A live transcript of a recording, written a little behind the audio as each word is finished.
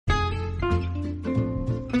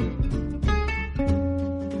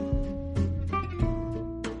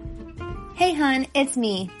Hun, it's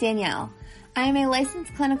me, Danielle. I am a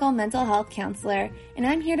licensed clinical mental health counselor, and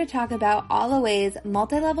I'm here to talk about all the ways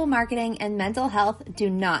multi-level marketing and mental health do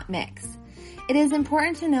not mix. It is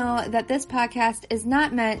important to know that this podcast is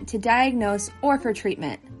not meant to diagnose or for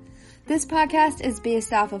treatment. This podcast is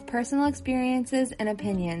based off of personal experiences and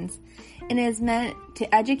opinions, and is meant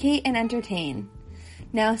to educate and entertain.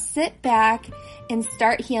 Now sit back and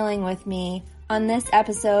start healing with me on this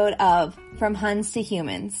episode of From Huns to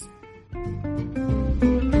Humans.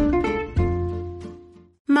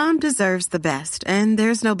 Mom deserves the best, and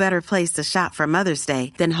there's no better place to shop for Mother's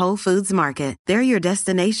Day than Whole Foods Market. They're your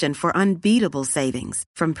destination for unbeatable savings,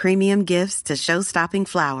 from premium gifts to show-stopping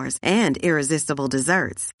flowers and irresistible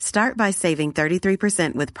desserts. Start by saving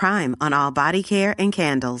 33% with Prime on all body care and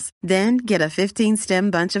candles. Then get a 15-stem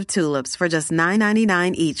bunch of tulips for just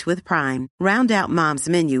 $9.99 each with Prime. Round out Mom's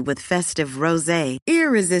menu with festive rosé,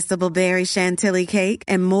 irresistible berry chantilly cake,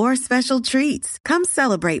 and more special treats. Come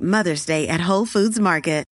celebrate Mother's Day at Whole Foods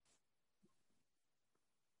Market.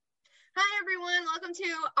 Hi everyone, welcome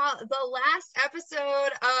to the last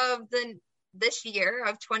episode of this year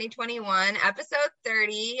of 2021, episode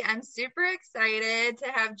 30. I'm super excited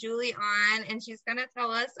to have Julie on, and she's going to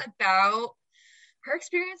tell us about her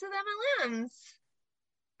experience with MLMs.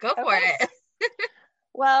 Go for it.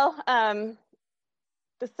 Well,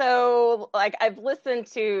 so like I've listened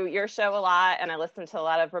to your show a lot, and I listened to a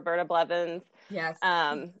lot of Roberta Blevins. Yes.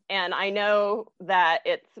 And I know that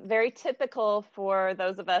it's very typical for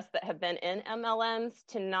those of us that have been in MLMs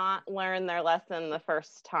to not learn their lesson the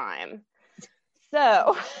first time.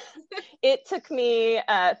 So it took me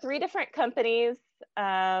 3 different companies,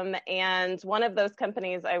 and one of those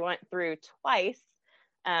companies I went through twice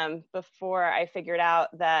before I figured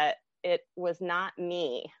out that it was not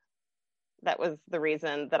me that was the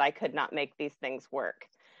reason that I could not make these things work.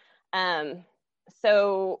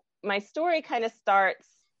 So my story kind of starts,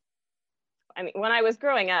 when I was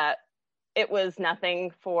growing up, it was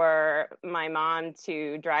nothing for my mom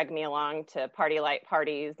to drag me along to party light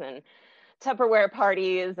parties and Tupperware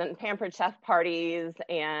parties and Pampered Chef parties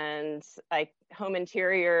and like home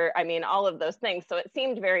interior, all of those things. So it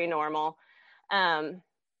seemed very normal. And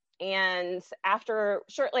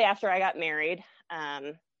shortly after I got married,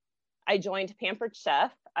 I joined Pampered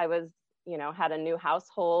Chef. I was, had a new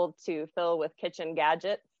household to fill with kitchen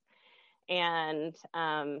gadgets. And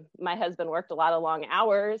my husband worked a lot of long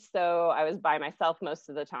hours, so I was by myself most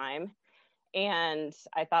of the time. And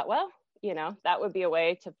I thought, well, that would be a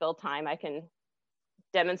way to fill time. I can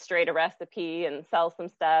demonstrate a recipe and sell some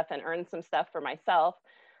stuff and earn some stuff for myself.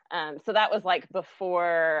 So that was like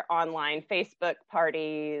before online Facebook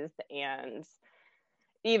parties, and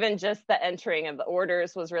even just the entering of the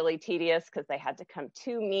orders was really tedious because they had to come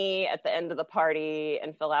to me at the end of the party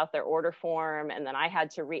and fill out their order form. And then I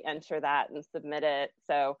had to re-enter that and submit it.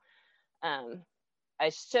 So I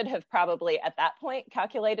should have probably at that point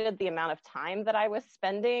calculated the amount of time that I was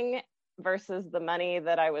spending versus the money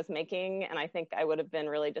that I was making. And I think I would have been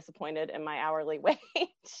really disappointed in my hourly wage.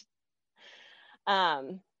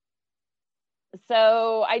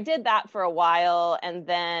 So I did that for a while. And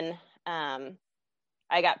then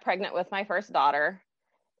I got pregnant with my first daughter,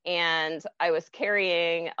 and I was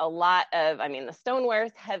carrying a lot of, the stoneware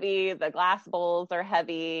is heavy, the glass bowls are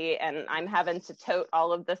heavy, and I'm having to tote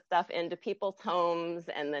all of this stuff into people's homes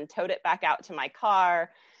and then tote it back out to my car.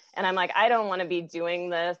 And I'm like, I don't want to be doing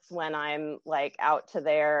this when I'm like out to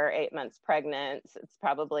there 8 months pregnant. It's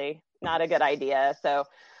probably not a good idea. So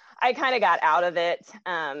I kind of got out of it.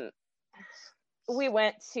 We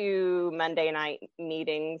went to Monday night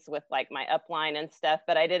meetings with like my upline and stuff,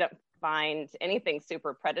 but I didn't find anything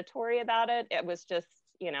super predatory about it. It was just,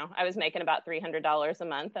 I was making about $300 a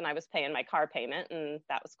month, and I was paying my car payment, and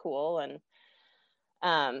that was cool. And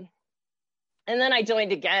then I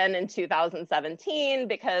joined again in 2017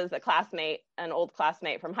 because an old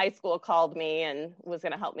classmate from high school called me and was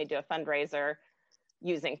going to help me do a fundraiser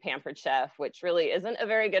using Pampered Chef, which really isn't a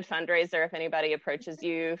very good fundraiser if anybody approaches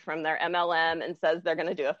you from their MLM and says they're going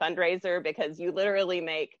to do a fundraiser, because you literally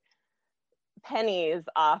make pennies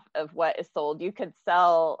off of what is sold. You could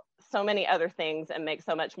sell so many other things and make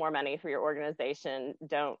so much more money for your organization.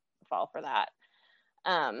 Don't fall for that.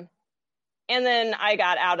 And then I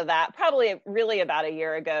got out of that probably really about a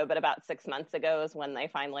year ago, but about 6 months ago is when they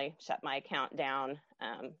finally shut my account down.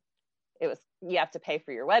 You have to pay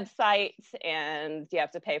for your website, and you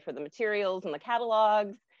have to pay for the materials and the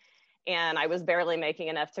catalogs. And I was barely making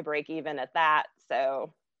enough to break even at that.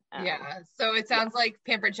 So yeah. So it sounds like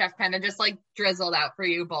Pampered Chef kind of just like drizzled out for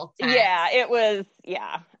you both times. Yeah, it was.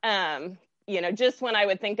 Yeah. just when I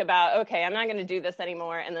would think about, okay, I'm not going to do this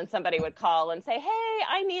anymore. And then somebody would call and say, hey,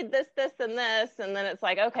 I need this, this, and this. And then it's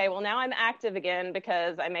like, okay, well, now I'm active again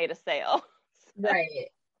because I made a sale. Right.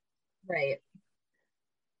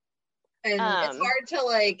 And it's hard to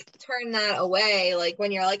like turn that away, like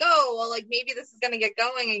when you're like, oh, well, like maybe this is gonna get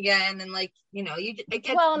going again, and like and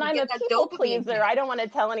I'm a people pleaser. I don't want to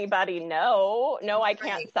tell anybody no, I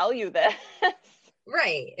can't sell you this.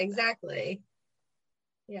 Right, exactly.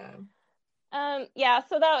 Yeah. Yeah,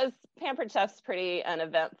 so that was Pampered Chef's pretty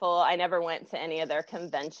uneventful. I never went to any of their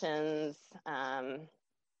conventions.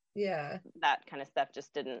 Yeah. That kind of stuff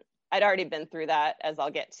just didn't. I'd already been through that, as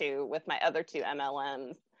I'll get to with my other two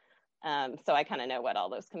MLMs. So I kind of know what all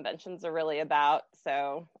those conventions are really about.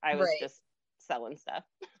 So I was just selling stuff.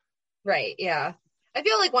 Right. Yeah. I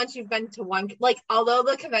feel like once you've been to one, like, although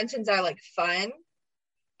the conventions are like fun,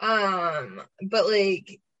 but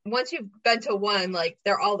like once you've been to one, like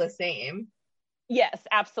they're all the same. Yes,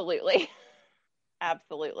 absolutely.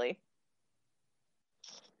 Absolutely.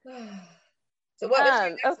 So what was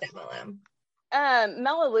your next MLM?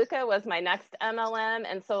 Melaleuca was my next MLM.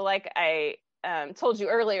 And so like I told you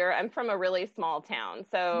earlier, I'm from a really small town.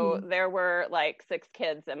 So there were like 6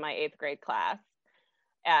 kids in my 8th grade class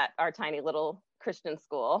at our tiny little Christian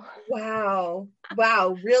school. Wow.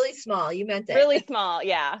 Really small. You meant it. Really small.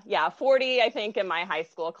 Yeah. 40, I think, in my high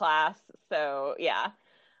school class. So yeah.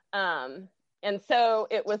 And so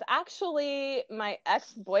it was actually my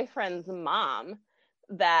ex-boyfriend's mom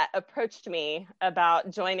that approached me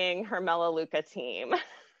about joining her Melaleuca team.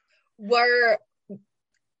 Were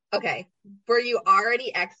you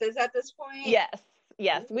already exes at this point?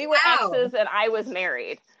 Yes. We were exes and I was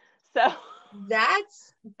married. So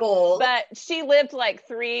that's bold. But she lived like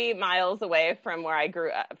 3 miles away from where I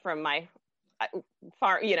grew up, from my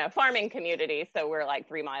farming community. So we're like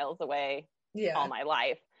 3 miles away all my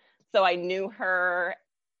life. So I knew her.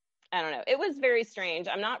 I don't know. It was very strange.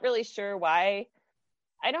 I'm not really sure why.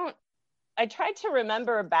 I tried to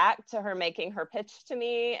remember back to her making her pitch to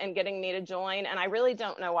me and getting me to join. And I really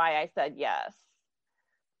don't know why I said yes.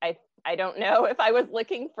 I don't know if I was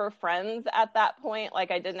looking for friends at that point. Like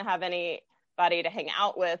I didn't have anybody to hang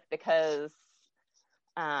out with because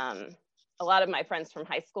a lot of my friends from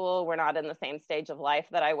high school were not in the same stage of life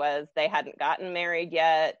that I was. They hadn't gotten married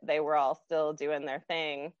yet. They were all still doing their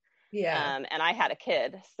thing. Yeah. And I had a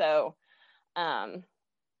kid. So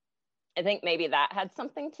I think maybe that had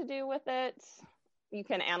something to do with it. You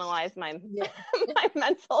can analyze my my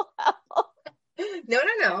mental health. No,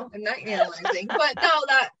 I'm not analyzing. But no,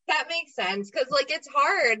 that makes sense, because like it's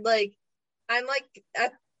hard. Like I'm like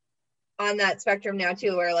on that spectrum now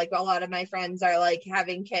too, where like a lot of my friends are like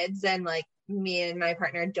having kids, and like me and my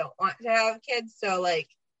partner don't want to have kids, so like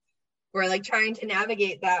we're like trying to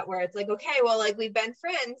navigate that, where it's like, okay, well, like we've been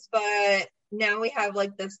friends, but now we have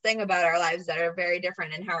like this thing about our lives that are very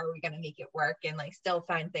different, and how are we going to make it work and like still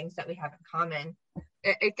find things that we have in common?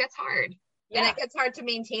 It gets hard. And it gets hard to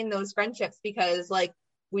maintain those friendships because like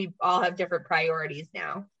we all have different priorities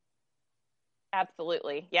now.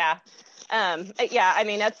 Absolutely. Yeah. I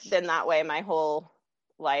mean, it's been that way my whole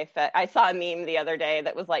life. I saw a meme the other day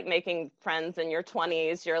that was like, making friends in your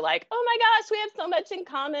 20s. You're like, oh my gosh, we have so much in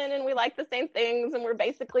common and we like the same things and we're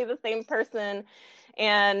basically the same person.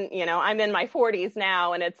 And, I'm in my 40s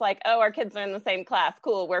now and it's like, oh, our kids are in the same class.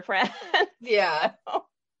 Cool. We're friends. Yeah.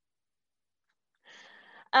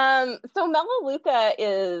 So Melaleuca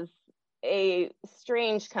is a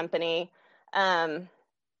strange company.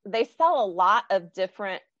 They sell a lot of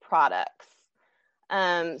different products.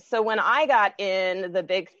 So when I got in, the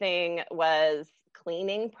big thing was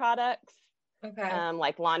cleaning products,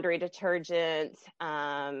 like laundry detergent,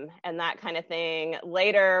 and that kind of thing.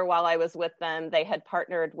 Later, while I was with them, they had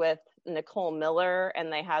partnered with Nicole Miller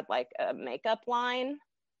and they had like a makeup line,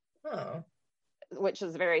 which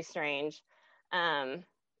was very strange.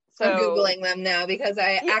 So I'm Googling them now because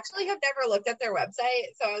I actually have never looked at their website.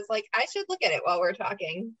 So I was like, I should look at it while we're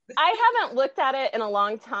talking. I haven't looked at it in a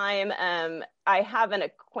long time. I have an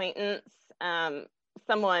acquaintance,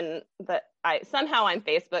 someone that somehow I'm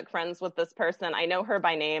Facebook friends with this person. I know her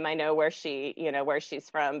by name. I know where she's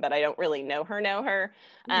from, but I don't really know her.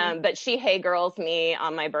 Mm-hmm. But she Hey Girls me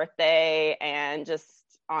on my birthday and just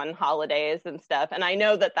on holidays and stuff. And I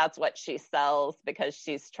know that that's what she sells because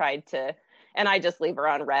she's tried to, and I just leave her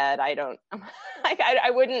on red. I don't,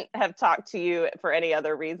 I wouldn't have talked to you for any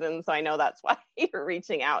other reason. So I know that's why you're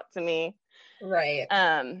reaching out to me. Right.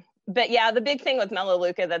 But yeah, the big thing with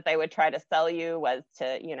Melaleuca that they would try to sell you was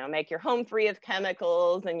to, make your home free of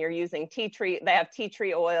chemicals, and you're using tea tree. They have tea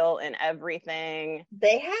tree oil in everything.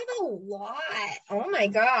 They have a lot. Oh my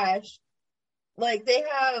gosh. Like they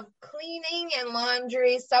have cleaning and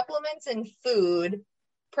laundry, supplements and food,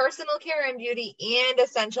 personal care and beauty, and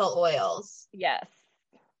essential oils. Yes.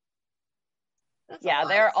 That's Yeah,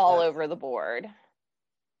 they're all over the board.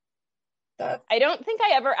 I don't think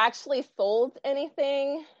I ever actually sold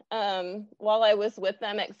anything while I was with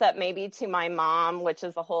them, except maybe to my mom, which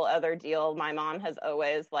is a whole other deal. My mom has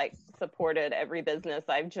always like supported every business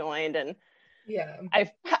I've joined, and yeah, I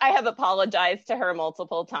have apologized to her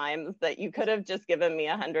multiple times that you could have just given me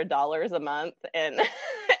 $100 a month, and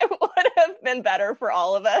it would have been better for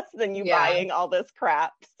all of us than you buying all this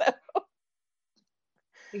crap. So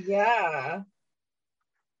yeah.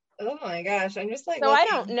 Oh my gosh, I'm just like. So I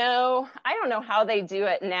don't know how they do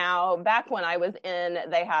it now. Back when I was in,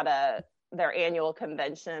 they had their annual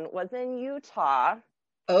convention was in Utah.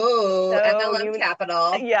 Oh, so, MLM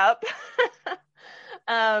capital. Yep.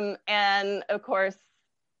 And of course,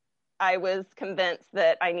 I was convinced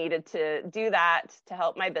that I needed to do that to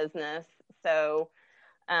help my business. So,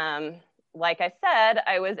 like I said,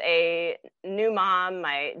 I was a new mom.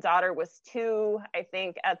 My daughter was 2, I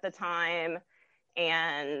think, at the time.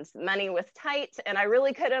 And money was tight and I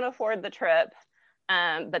really couldn't afford the trip.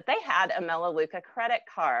 But they had a Melaleuca credit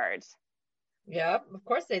card. Yeah, of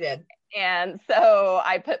course they did. And so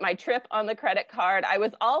I put my trip on the credit card. I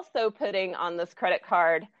was also putting on this credit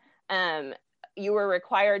card, you were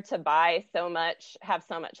required to have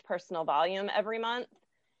so much personal volume every month,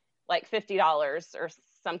 like $50 or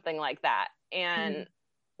something like that. And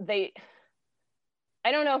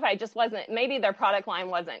I don't know if I just maybe their product line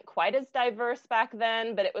wasn't quite as diverse back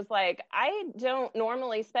then, but it was like, I don't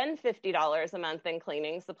normally spend $50 a month in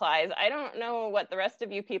cleaning supplies. I don't know what the rest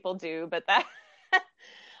of you people do, but that,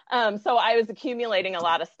 so I was accumulating a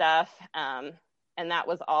lot of stuff. And that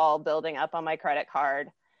was all building up on my credit card.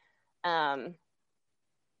 That's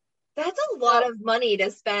a lot of money to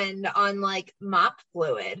spend on like mop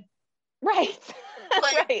fluid. Right.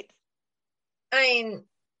 Like, right. I mean,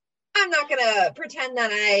 I'm not gonna pretend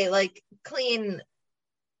that I like clean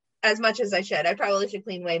as much as I should. I probably should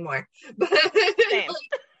clean way more. But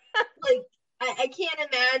I can't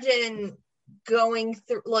imagine going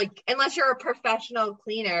through, like, unless you're a professional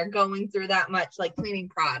cleaner, going through that much like cleaning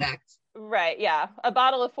product. Right. Yeah. A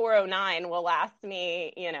bottle of 409 will last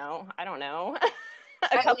me, I don't know,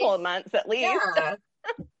 a couple of months at least. Yeah.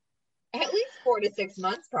 At least 4 to 6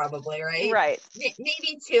 months, probably, right? Right.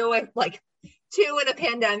 Maybe 2 if like 2 in a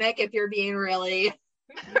pandemic if you're being really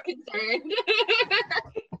concerned.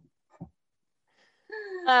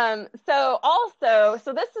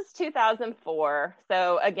 So this is 2004.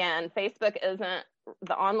 So again, the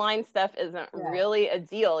online stuff isn't really a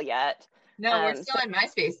deal yet. No, we're still in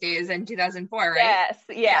MySpace days in 2004, right? Yes.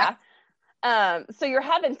 Yeah. So you're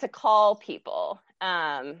having to call people.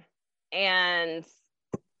 And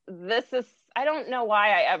this is, I don't know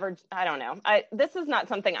why I don't know. This is not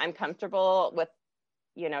something I'm comfortable with,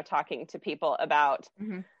 talking to people about,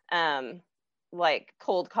 like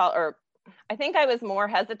cold call, or I think I was more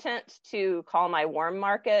hesitant to call my warm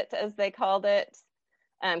market, as they called it,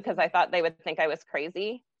 because I thought they would think I was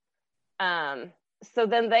crazy. So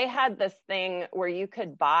then they had this thing where you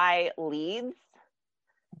could buy leads.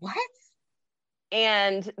 What?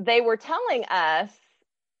 And they were telling us,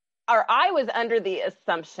 or I was under the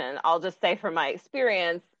assumption, I'll just say from my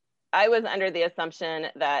experience, I was under the assumption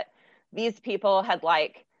that these people had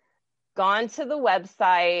like gone to the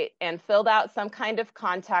website and filled out some kind of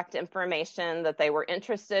contact information that they were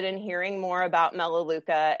interested in hearing more about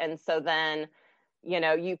Melaleuca. And so then,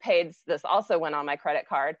 you paid, this also went on my credit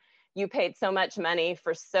card, you paid so much money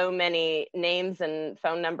for so many names and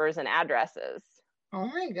phone numbers and addresses. Oh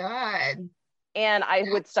my God. And I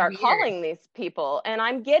would start calling these people, and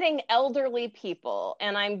I'm getting elderly people,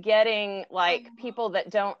 and I'm getting like people that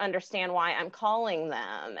don't understand why I'm calling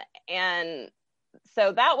them. And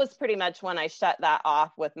so that was pretty much when I shut that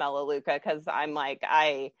off with Melaleuca, because I'm like,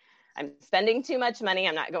 I'm spending too much money.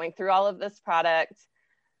 I'm not going through all of this product.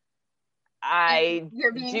 I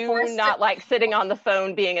do not like sitting on the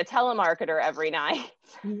phone being a telemarketer every night.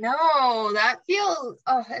 No, that feels,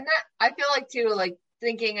 and that I feel like too, like,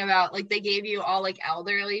 thinking about like they gave you all like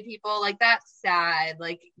elderly people, like that's sad,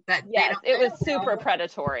 like that. Yes, it was super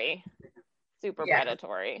predatory.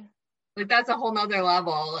 Predatory. Like that's a whole nother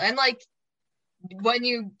level. And like when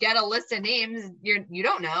you get a list of names, you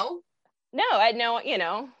don't know. No, I'd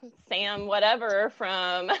know, Sam whatever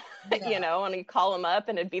from and you call him up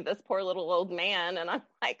and it'd be this poor little old man, and I'm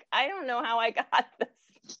like, I don't know how I got this.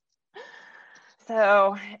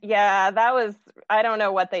 So yeah, I don't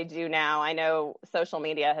know what they do now. I know social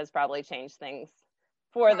media has probably changed things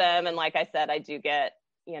for them. And like I said, I do get,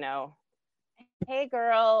 Hey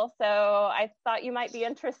girl, so I thought you might be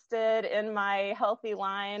interested in my healthy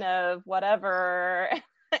line of whatever.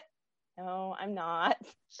 No, I'm not.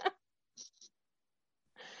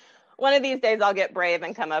 One of these days I'll get brave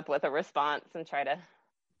and come up with a response and try to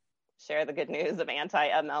share the good news of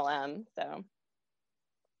anti-MLM. So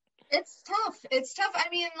It's tough. It's tough. I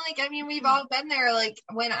mean, we've all been there. Like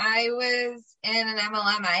when I was in an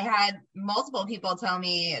MLM, I had multiple people tell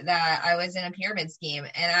me that I was in a pyramid scheme,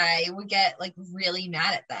 and I would get like really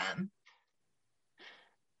mad at them.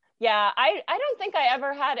 yeah, I don't think I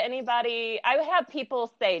ever had anybody, I would have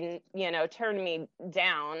people say, turn me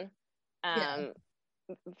down Yeah.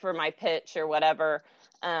 for my pitch or whatever.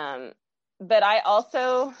 But I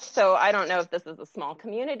also, so I don't know if this is a small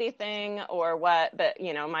community thing or what, but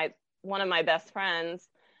one of my best friends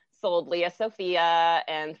sold Leah Sophia,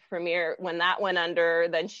 and Premier, when that went under,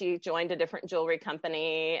 then she joined a different jewelry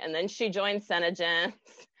company, and then she joined Senegence.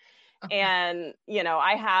 And,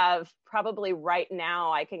 I have probably right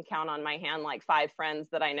now, I can count on my hand like 5 friends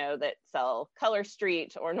that I know that sell Color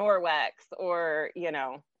Street or Norwex or,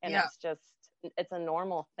 and Yeah. it's a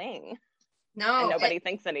normal thing. No, And nobody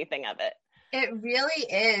thinks anything of it. It really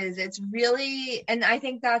is. It's really, and I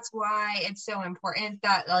think that's why it's so important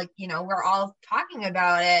that we're all talking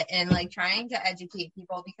about it and like trying to educate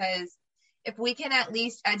people, because if we can at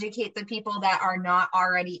least educate the people that are not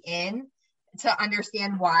already in to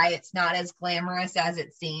understand why it's not as glamorous as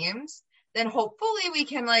it seems, then hopefully we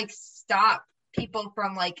can like stop people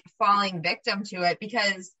from like falling victim to it,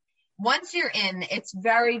 because once you're in, it's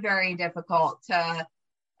very, very difficult to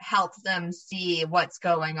help them see what's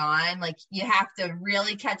going on. Like you have to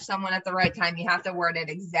really catch someone at the right time. You have to word it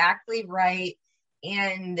exactly right.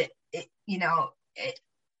 And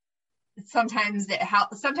sometimes it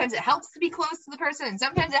helps to be close to the person, and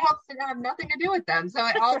sometimes it helps to have nothing to do with them. So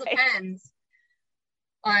it all depends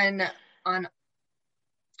on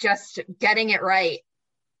just getting it right.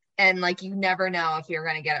 And like, you never know if you're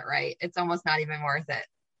going to get it right. It's almost not even worth it.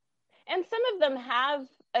 And some of them have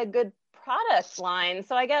a good product line.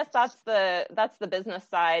 So I guess that's the business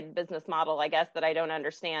model, I guess, that I don't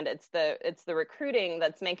understand. It's the recruiting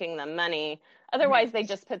that's making them money. Otherwise, they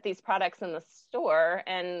just put these products in the store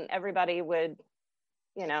and everybody would,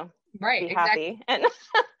 be Exactly. happy. And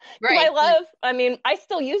right. I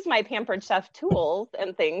still use my Pampered Chef tools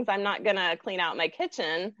and things. I'm not going to clean out my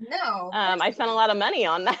kitchen. No. I spent a lot of money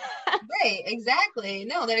on that. Right. Exactly.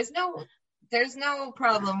 No, there's no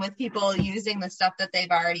problem with people using the stuff that they've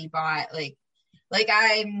already bought. Like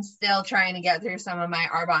I'm still trying to get through some of my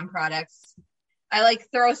Arbonne products. I like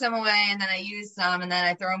throw some away, and then I use some, and then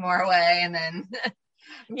I throw more away, and then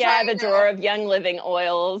yeah, I have a drawer of Young Living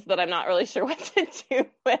oils that I'm not really sure what to do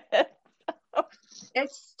with.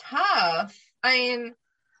 It's tough. And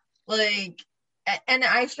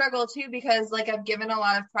I struggle too, because like I've given a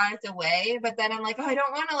lot of product away, but then I'm like, oh, I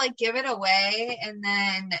don't want to like give it away and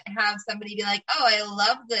then have somebody be like, oh, I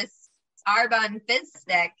love this Arbonne Fizz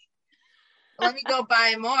Stick, let me go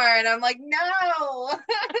buy more. And I'm like, no.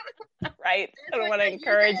 Right. I don't want to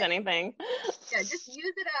encourage anything. Yeah, just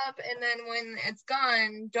use it up, and then when it's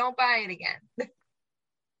gone, don't buy it again.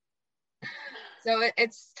 So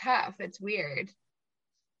it's tough. It's weird.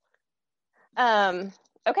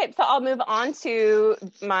 Okay, so I'll move on to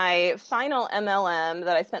my final MLM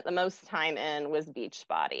that I spent the most time in was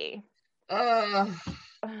Beachbody. I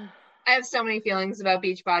have so many feelings about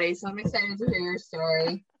Beachbody, so I'm excited to hear your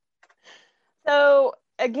story. So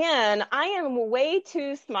again, I am way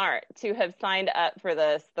too smart to have signed up for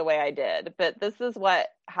this the way I did, but this is what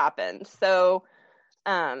happened. So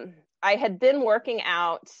I had been working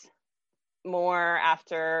out more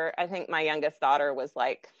after, I think my youngest daughter was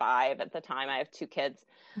like 5 at the time. I have 2 kids.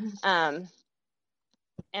 And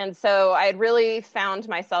so I had really found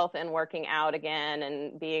myself in working out again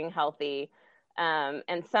and being healthy.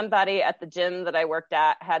 And somebody at the gym that I worked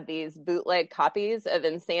at had these bootleg copies of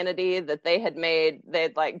Insanity that they had made.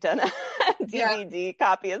 They'd like done a DVD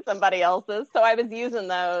copy of somebody else's. So I was using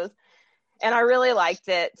those and I really liked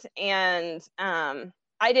it. And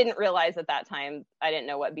I didn't realize at that time, I didn't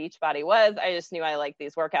know what Beachbody was. I just knew I liked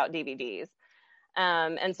these workout DVDs.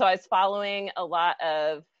 And so I was following a lot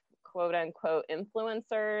of quote unquote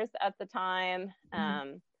influencers at the time.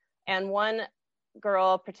 And one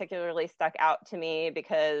girl particularly stuck out to me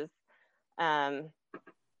because I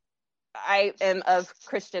am of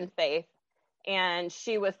Christian faith, and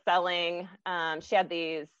she was selling, she had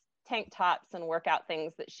these tank tops and workout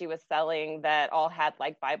things that she was selling that all had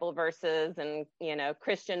like Bible verses and,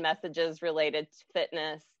 Christian messages related to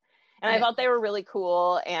fitness. And I thought they were really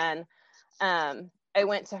cool. And I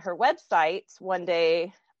went to her website one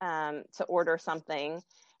day to order something.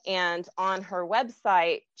 And on her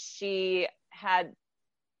website, she had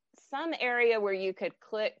some area where you could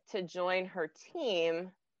click to join her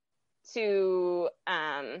team to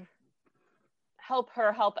help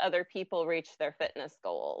her help other people reach their fitness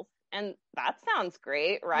goals. And that sounds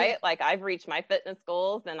great, right? Yeah. Like, I've reached my fitness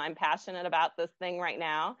goals and I'm passionate about this thing right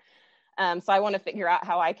now. So I want to figure out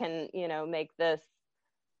how I can, make this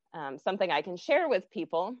something I can share with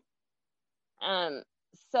people.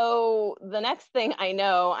 So the next thing I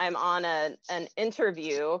know, I'm on an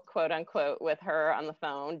interview, quote unquote, with her on the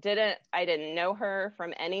phone. I didn't know her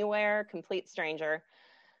from anywhere, complete stranger.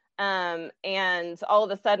 And all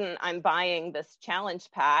of a sudden I'm buying this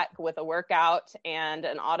challenge pack with a workout and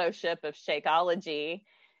an auto ship of Shakeology.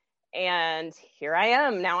 And here I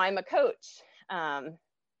am. Now I'm a coach.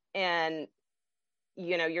 And,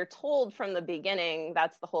 you're told from the beginning,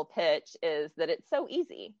 that's the whole pitch, is that it's so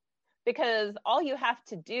easy because all you have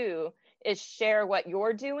to do is share what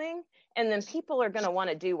you're doing. And then people are going to want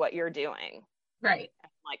to do what you're doing. Right. I'm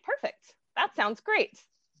like, perfect. That sounds great.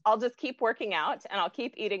 I'll just keep working out and I'll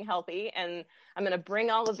keep eating healthy, and I'm going to bring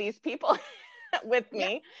all of these people with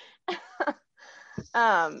me.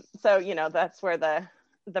 Yeah. So, that's where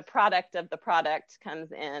the product of the product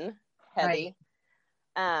comes in heavy.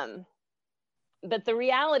 Right. But the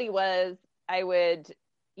reality was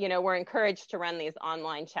we're encouraged to run these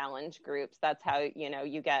online challenge groups. That's how,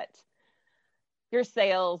 you get your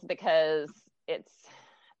sales, because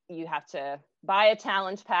you have to buy a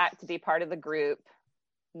challenge pack to be part of the group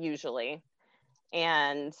usually.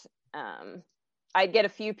 And I'd get a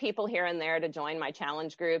few people here and there to join my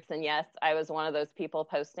challenge groups. And yes, I was one of those people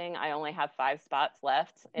posting, I only have 5 spots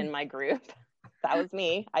left in my group. That was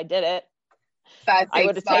me. I did it. I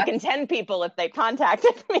would have taken 10 people if they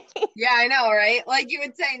contacted me. Yeah, I know, right? Like, you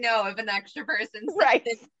would say no if an extra person said, right.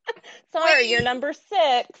 Sorry, you're number 6.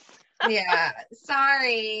 Yeah,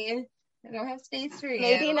 sorry. I don't have space for you.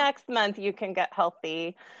 Maybe next month you can get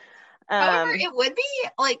healthy. However, it would be,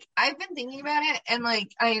 like, I've been thinking about it, and,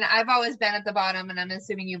 like, I've always been at the bottom, and I'm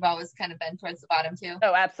assuming you've always kind of been towards the bottom too.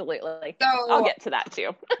 Oh, absolutely. So I'll get to that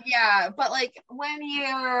too. Yeah, but, like, when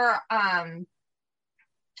you're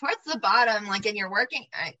towards the bottom, like, and you're working,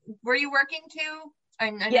 were you working too?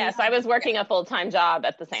 Yes, I was working a full-time job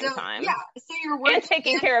at the same time. Yeah, so you're working. And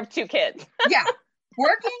taking care of 2 kids. Yeah,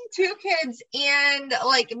 working 2 kids and,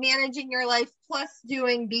 like, managing your life, plus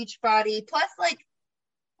doing Beachbody, plus,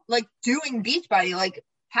 like doing Beachbody, like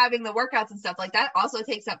having the workouts and stuff like that also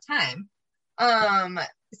takes up time.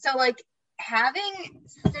 So, like, having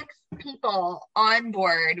 6 people on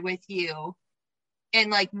board with you in,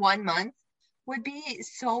 like, 1 month would be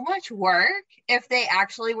so much work if they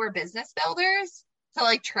actually were business builders to,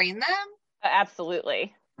 like, train them.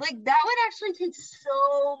 Absolutely. Like, that would actually take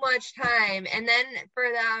so much time. And then for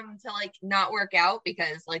them to, like, not work out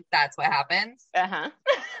because, like, that's what happens.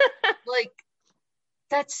 Like,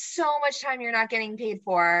 that's so much time you're not getting paid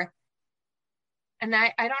for. And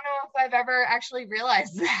I don't know if I've ever actually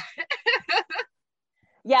realized that.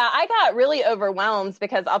 Yeah, I got really overwhelmed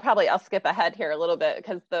because I'll skip ahead here a little bit,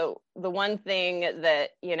 because the one thing that,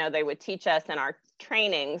 they would teach us in our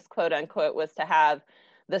trainings, quote unquote, was to have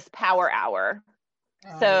this power hour.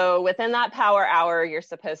 So within that power hour, you're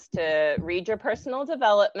supposed to read your personal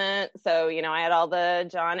development. So, I had all the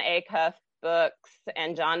John Acuff books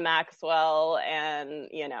and John Maxwell and,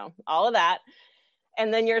 all of that.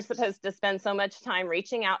 And then you're supposed to spend so much time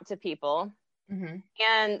reaching out to people. Mm-hmm.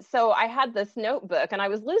 And so I had this notebook, and I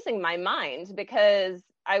was losing my mind because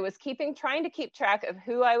I was trying to keep track of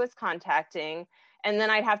who I was contacting. And then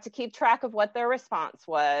I'd have to keep track of what their response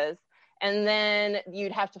was. And then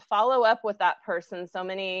you'd have to follow up with that person so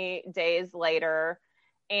many days later.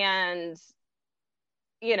 And,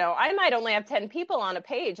 I might only have 10 people on a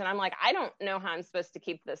page, and I'm like, I don't know how I'm supposed to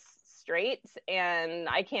keep this straight. And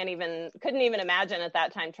I couldn't even imagine at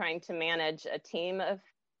that time trying to manage a team of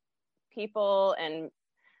people. And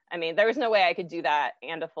I mean, there was no way I could do that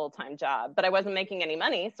and a full-time job, but I wasn't making any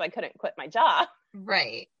money, so I couldn't quit my job.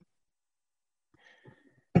 Right.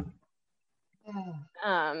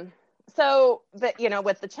 So, but,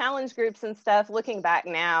 with the challenge groups and stuff, looking back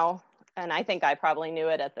now, and I think I probably knew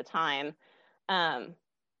it at the time,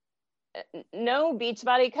 no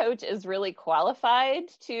Beachbody coach is really qualified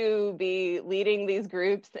to be leading these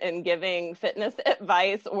groups and giving fitness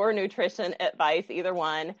advice or nutrition advice, either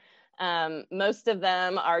one. Most of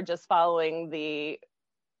them are just following the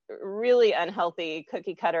really unhealthy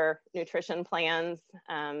cookie cutter nutrition plans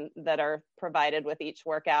that are provided with each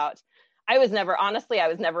workout. I was never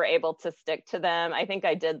able to stick to them. I think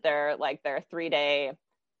I did their 3-day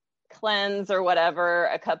cleanse or whatever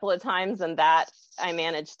a couple of times, and that I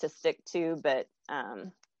managed to stick to, but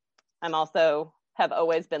I'm also have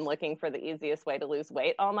always been looking for the easiest way to lose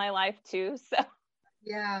weight all my life too. So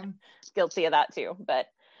yeah, guilty of that too. But,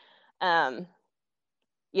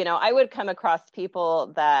 you know, I would come across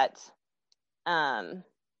people that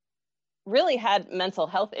really had mental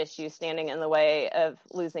health issues standing in the way of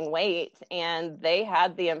losing weight. And they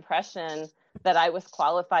had the impression that I was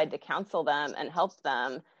qualified to counsel them and help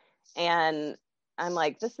them. And I'm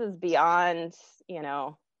like, this is beyond, you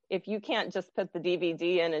know, if you can't just put the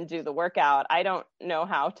DVD in and do the workout, I don't know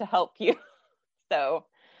how to help you. So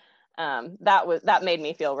that made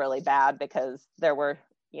me feel really bad, because there were,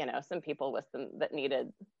 you know, some people with them that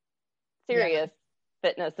needed serious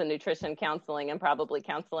fitness and nutrition counseling, and probably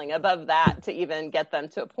counseling above that to even get them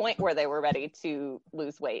to a point where they were ready to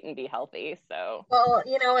lose weight and be healthy. So, well,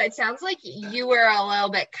 you know, it sounds like you were a little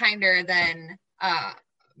bit kinder than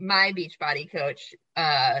my Beachbody coach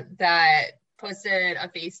that posted a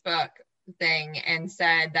Facebook thing and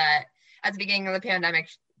said that at the beginning of the pandemic,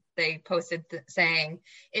 they posted saying,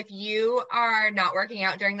 if you are not working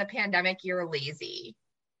out during the pandemic, you're lazy.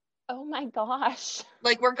 oh my gosh.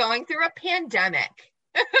 Like, we're going through a pandemic.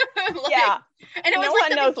 Like, Yeah. And it was no like one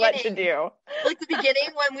the knows what beginning, to do. like the beginning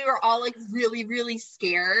when we were all like really, really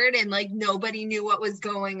scared and like nobody knew what was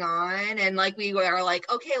going on. And like we were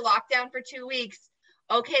like, okay, lockdown for 2 weeks.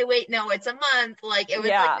 Okay, wait, no, it's a month. Like it was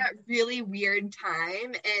like that really weird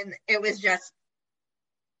time. And it was just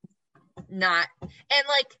not, and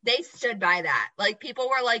like they stood by that. Like people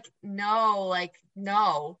were like, no,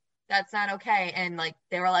 that's not okay. And like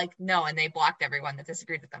they were like, no, and they blocked everyone that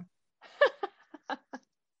disagreed with them.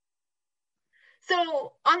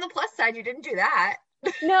 So on the plus side, you didn't do that.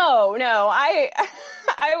 No, I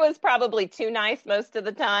was probably too nice most of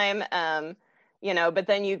the time. You know, but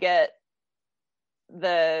then you get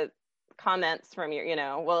the comments from your, you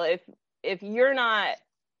know, well, if you're not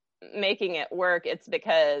making it work, it's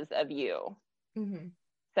because of you. Mm-hmm.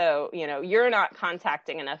 So, you know, you're not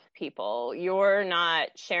contacting enough people. You're not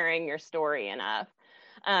sharing your story enough,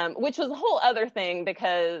 which was a whole other thing,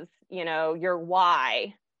 because, you know, your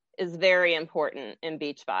why is very important in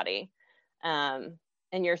Beachbody.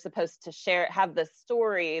 And you're supposed to have the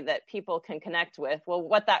story that people can connect with. Well,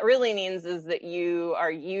 what that really means is that you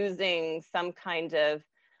are using some kind of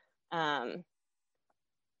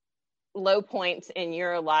low points in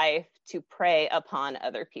your life to prey upon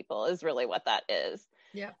other people, is really what that is.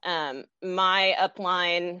 Yeah. My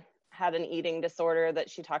upline had an eating disorder that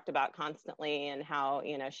she talked about constantly, and how,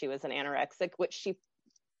 you know, she was an anorexic, which she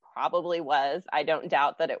probably was. I don't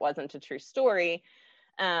doubt that it wasn't a true story.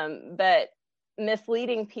 But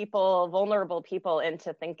misleading people, vulnerable people,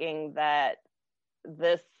 into thinking that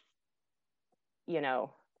this, you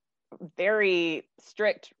know, very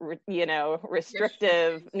strict, you know,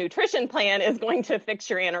 restrictive nutrition plan is going to fix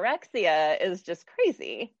your anorexia is just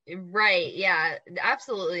crazy. Right. Yeah.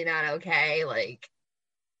 Absolutely not okay. Like,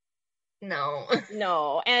 no.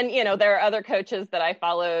 No. And, you know, there are other coaches that I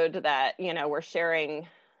followed that, you know, were sharing,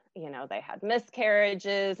 you know, they had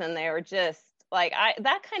miscarriages, and they were just like,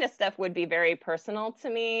 that kind of stuff would be very personal to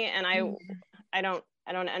me. And I don't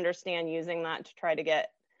understand using that to try to get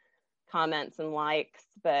comments and likes,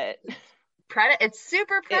 but it's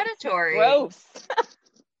super predatory. It's gross.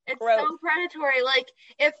 It's so predatory. Like,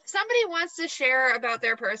 if somebody wants to share about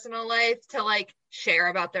their personal life, to like share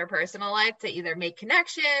about their personal life, to either make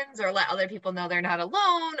connections or let other people know they're not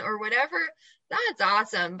alone or whatever, that's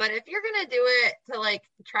awesome. But if you're gonna do it to like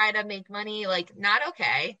try to make money, like, not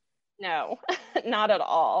okay. No, not at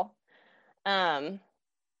all. I'm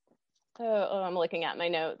looking at my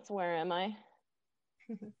notes. Where am I?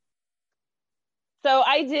 So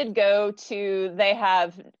I did go to, they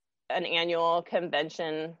have an annual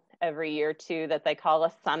convention every year too, that they call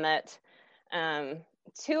a summit.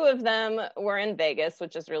 2 of them were in Vegas,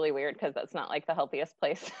 which is really weird, because that's not like the healthiest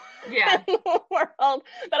place in the world.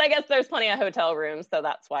 But I guess there's plenty of hotel rooms, so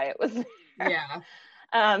that's why it was there.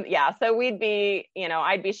 Yeah. So we'd be, you know,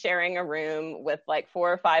 I'd be sharing a room with like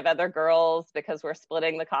 4 or 5 other girls, because we're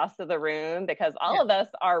splitting the cost of the room, because all of us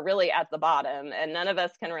are really at the bottom, and none of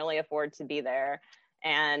us can really afford to be there.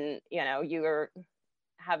 And, you know, you're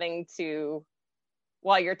having to,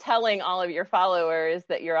 while you're telling all of your followers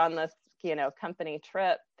that you're on this, you know, company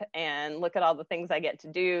trip, and look at all the things I get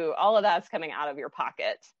to do, all of that's coming out of your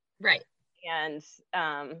pocket. Right. And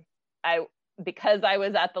because I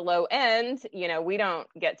was at the low end, you know, we don't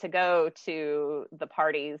get to go to the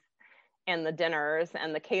parties and the dinners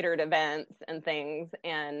and the catered events and things.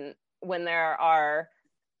 And when there are,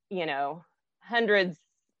 you know, hundreds,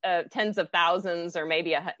 tens of thousands, or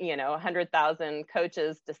maybe 100,000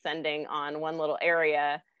 coaches descending on one little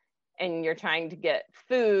area, and you're trying to get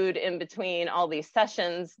food in between all these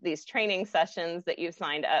sessions, these training sessions that you've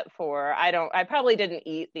signed up for. I probably didn't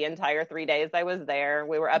eat the entire 3 days I was there.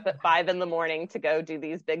 We were up at 5 a.m. to go do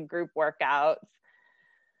these big group workouts.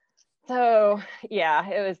 So yeah,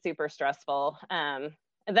 it was super stressful. And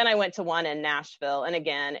then I went to one in Nashville. And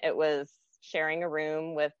again, it was sharing a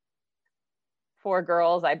room with 4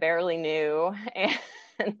 girls I barely knew,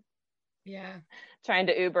 and trying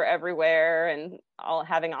to Uber everywhere and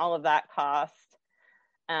having all of that cost.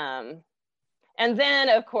 And then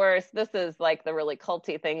of course, this is like the really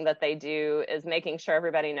culty thing that they do, is making sure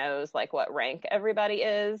everybody knows like what rank everybody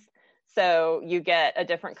is. So you get a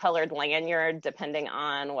different colored lanyard depending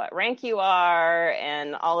on what rank you are,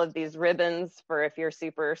 and all of these ribbons for if you're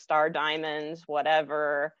superstar diamond,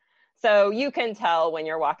 whatever. So you can tell when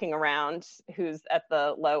you're walking around who's at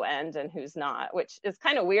the low end and who's not, which is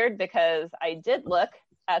kind of weird because I did look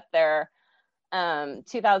at their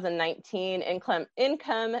 2019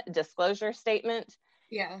 income disclosure statement.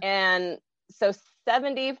 Yeah. And so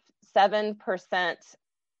 77%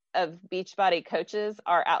 of Beachbody coaches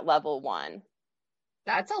are at level 1.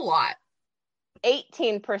 That's a lot.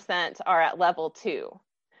 18% are at level 2.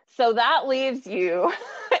 So that leaves you,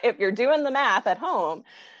 if you're doing the math at home,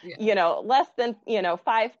 less than,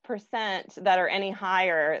 5% that are any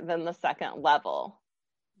higher than the second level.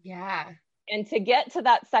 Yeah. And to get to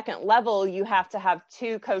that second level, you have to have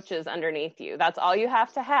 2 coaches underneath you. That's all you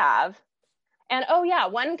have to have. And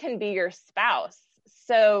one can be your spouse.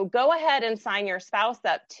 So go ahead and sign your spouse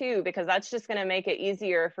up too, because that's just going to make it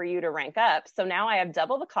easier for you to rank up. So now I have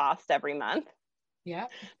double the cost every month. Yeah.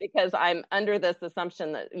 Because I'm under this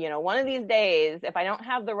assumption that, one of these days, if I don't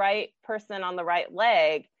have the right person on the right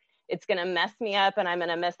leg, it's going to mess me up and I'm going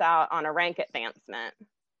to miss out on a rank advancement.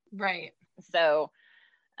 Right. So,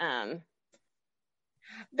 the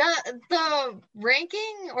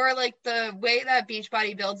ranking, or like the way that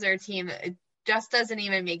Beachbody builds their team, it just doesn't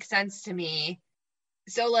even make sense to me.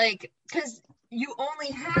 So like, because you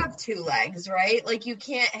only have 2 legs, right? Like you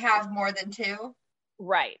can't have more than 2.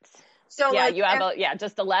 Right. So yeah, you have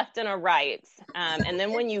just a left and a right. And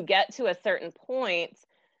then when you get to a certain point,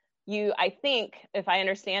 I think if I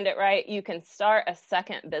understand it right, you can start a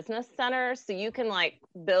second business center. So you can like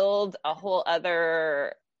build a whole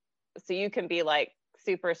other, so you can be like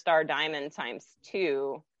superstar diamond times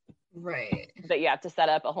 2. Right. But you have to set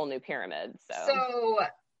up a whole new pyramid. So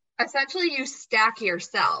essentially you stack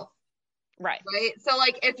yourself. Right. Right. So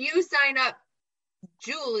like if you sign up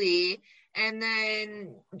Julie, and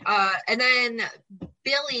then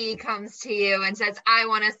Billy comes to you and says, I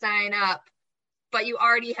want to sign up, but you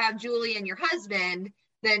already have Julie and your husband,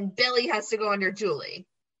 then Billy has to go under Julie.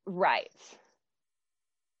 Right.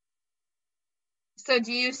 So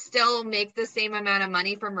do you still make the same amount of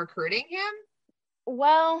money from recruiting him?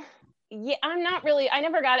 Well, yeah, I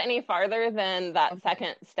never got any farther than that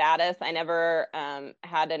second status. I never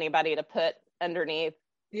had anybody to put underneath.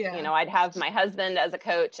 Yeah. I'd have my husband as a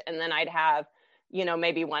coach, and then I'd have,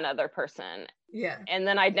 maybe one other person. Yeah. And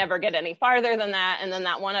then I'd never get any farther than that. And then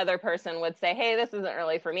that one other person would say, hey, this isn't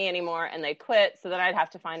really for me anymore. And they'd quit. So then I'd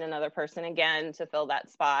have to find another person again to fill that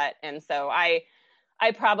spot. And so I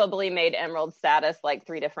probably made Emerald status like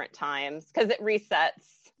 3 different times because it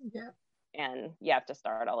resets. Yeah. And you have to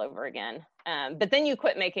start all over again. But then you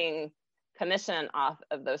quit making commission off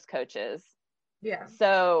of those coaches. Yeah.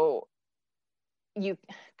 So you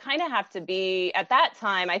kind of have to be, at that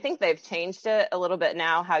time, I think they've changed it a little bit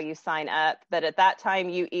now, how you sign up. But at that time,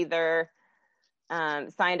 you either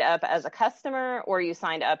signed up as a customer or you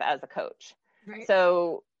signed up as a coach. Right.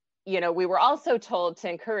 So, we were also told to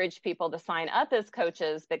encourage people to sign up as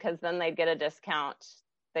coaches because then they'd get a discount.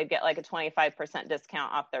 They'd get like a 25%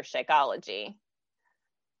 discount off their Shakeology.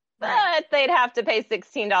 But they'd have to pay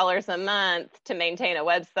 $16 a month to maintain a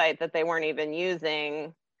website that they weren't even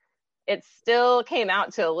using. It still came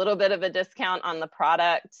out to a little bit of a discount on the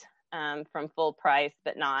product from full price,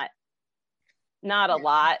 but not a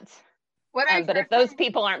lot. But if those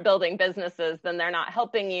people aren't building businesses, then they're not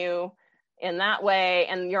helping you in that way.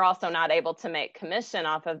 And you're also not able to make commission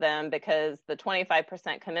off of them because the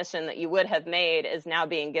 25% commission that you would have made is now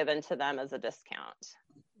being given to them as a discount.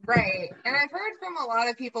 Right. And I've heard from a lot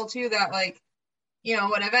of people too that like,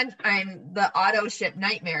 the auto ship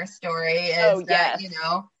nightmare story is that,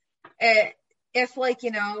 if like,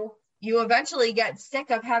 you eventually get sick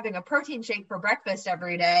of having a protein shake for breakfast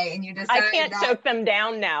every day and you decide I can't choke them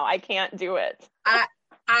down now. I can't do it.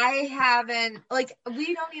 I haven't, like,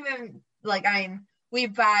 we don't even, like, we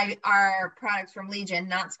buy our products from Legion,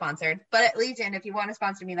 not sponsored, but at Legion, if you want to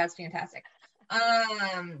sponsor me, that's fantastic.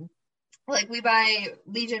 Like we buy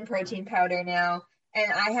Legion protein powder now,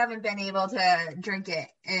 and I haven't been able to drink it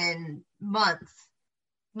in months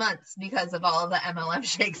because of all of the MLM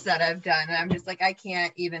shakes that I've done. And I'm just like, I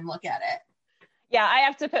can't even look at it. Yeah, I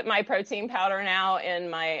have to put my protein powder now in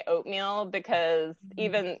my oatmeal because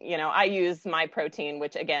even, I use my protein,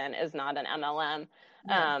 which again is not an MLM.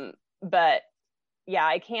 Yeah. But yeah,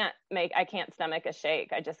 I can't stomach a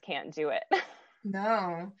shake. I just can't do it.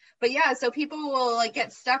 No, but yeah, so people will like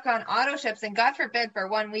get stuck on auto ships, and God forbid for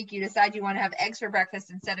 1 week you decide you want to have eggs for breakfast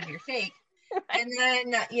instead of your shake. Right. And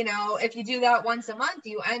then, if you do that once a month,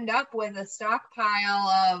 you end up with a stockpile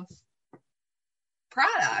of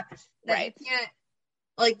product that right. You can't,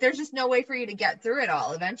 like, there's just no way for you to get through it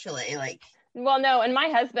all eventually. Like, well, no, and my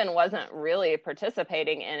husband wasn't really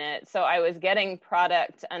participating in it, so I was getting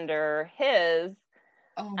product under his,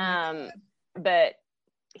 but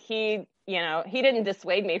he didn't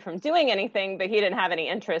dissuade me from doing anything, but he didn't have any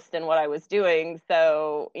interest in what I was doing.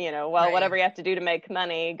 So, right. Whatever you have to do to make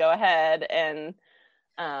money, go ahead. And,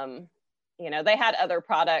 they had other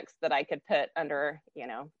products that I could put under,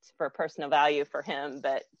 for personal value for him,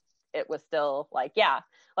 but it was still like, yeah,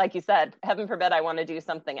 like you said, heaven forbid I want to do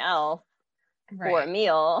something else right. for a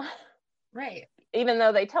meal. Right. Even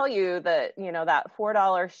though they tell you that, that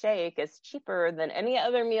 $4 shake is cheaper than any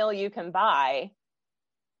other meal you can buy.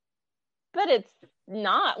 But it's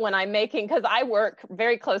not when I'm making, because I work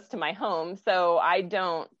very close to my home. So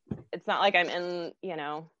it's not like I'm in,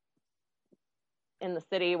 in the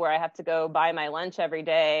city where I have to go buy my lunch every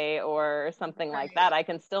day or something right. like that. I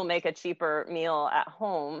can still make a cheaper meal at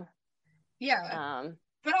home. Yeah.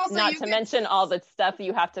 But also not to mention all the stuff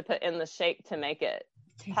you have to put in the shake to make it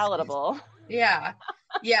palatable. Yeah.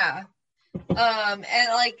 Yeah. And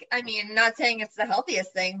like, I mean, not saying it's the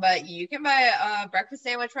healthiest thing, but you can buy a breakfast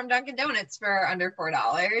sandwich from Dunkin' Donuts for under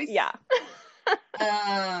 $4. Yeah.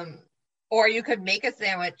 Or you could make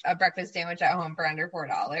a breakfast sandwich at home for under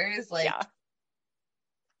 $4. Like, yeah.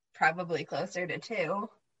 Probably closer to $2.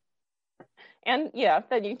 And yeah,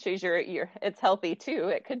 then you choose your, it's healthy too.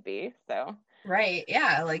 It could be, so. Right.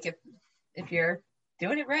 Yeah. Like if you're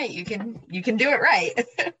doing it right, you can do it right.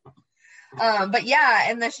 But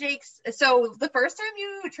yeah, and the shakes. So the first time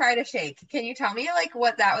you tried a shake, can you tell me like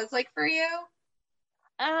what that was like for you?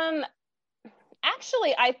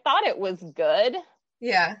 Actually, I thought it was good.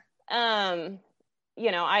 Yeah.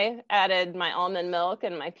 I added my almond milk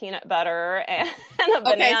and my peanut butter and a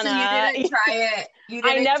banana. Okay, so you didn't try it.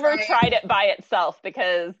 I never tried it by itself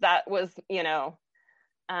because that was,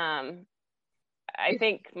 I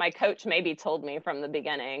think my coach maybe told me from the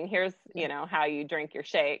beginning, here's, how you drink your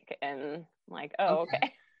shake. And like, oh,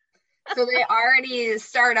 okay. So they already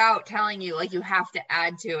start out telling you, like, you have to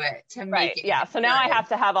add to it to make right. it. Yeah. So now I have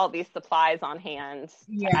to have all these supplies on hand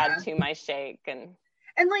to add to my shake.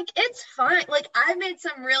 And like, it's fun. Like, I've made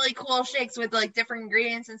some really cool shakes with like different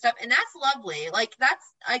ingredients and stuff. And that's lovely. Like, that's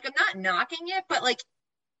like, I'm not knocking it, but like,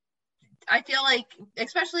 I feel like,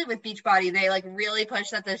 especially with Beachbody, they like really push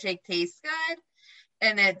that the shake tastes good.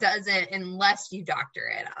 And it doesn't unless you doctor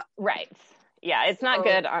it up. Right. Yeah. It's not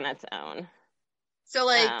good on its own. So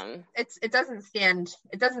like, it doesn't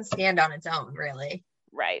stand on its own, really.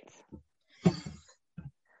 Right.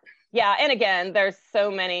 Yeah. And again, there's so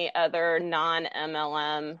many other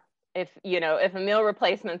non-MLM. If a meal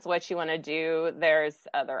replacement's what you want to do, there's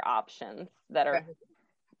other options that are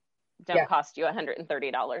don't cost you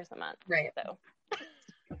 $130 a month. Right. So.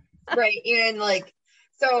 Right. And like,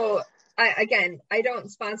 so I don't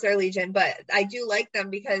sponsor Legion, but I do like them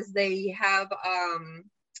because they have,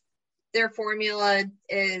 their formula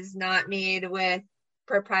is not made with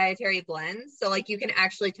proprietary blends. So like you can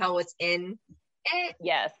actually tell what's in it.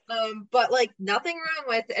 Yes. But like nothing wrong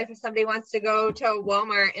with if somebody wants to go to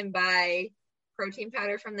Walmart and buy protein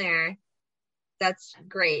powder from there, that's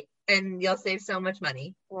great. And you'll save so much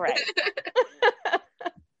money. Right.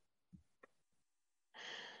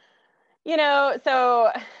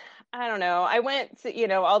 So I don't know. I went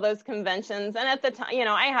to, all those conventions, and at the time,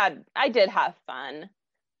 I did have fun.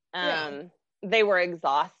 They were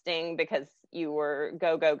exhausting because you were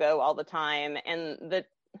go all the time. And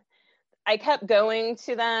I kept going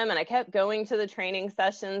to them, and I kept going to the training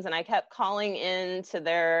sessions, and I kept calling in to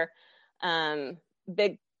their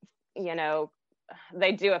big,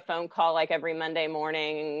 they do a phone call like every Monday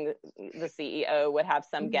morning. The CEO would have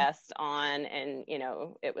some guest on, and,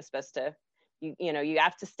 it was supposed to, you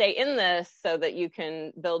have to stay in this so that you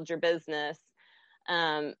can build your business.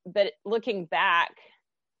 But looking back,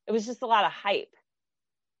 it was just a lot of hype.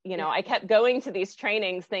 I kept going to these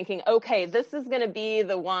trainings thinking, okay, this is going to be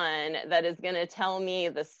the one that is going to tell me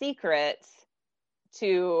the secret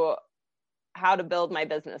to how to build my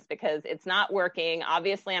business, because it's not working.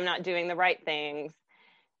 Obviously, I'm not doing the right things.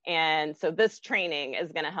 And so this training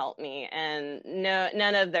is going to help me. And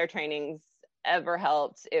none of their trainings ever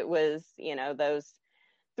helped. It was, those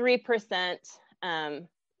 3%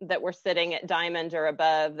 that were sitting at diamond or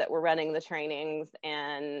above that were running the trainings.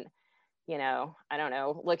 And, I don't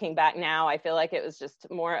know, looking back now, I feel like it was just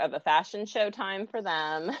more of a fashion show time for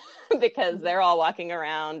them because they're all walking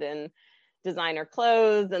around in designer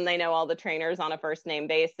clothes and they know all the trainers on a first name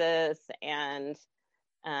basis. And,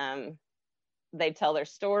 they tell their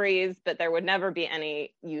stories, but there would never be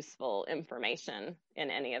any useful information in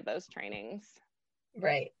any of those trainings.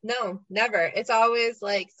 Right. No, never. It's always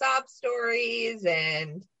like sob stories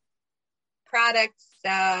and product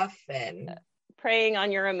stuff and preying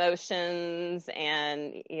on your emotions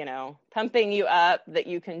and, pumping you up that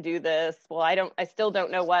you can do this. Well, I still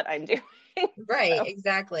don't know what I'm doing. Right. So.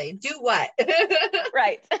 Exactly. Do what?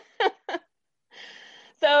 Right.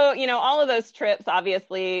 So, all of those trips,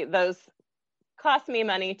 obviously, those cost me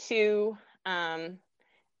money too. I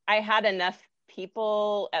had enough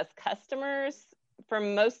people as customers for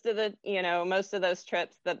most of those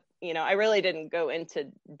trips that, I really didn't go into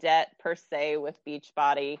debt per se with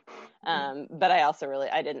Beachbody. But I also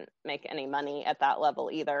I didn't make any money at that level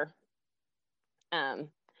either.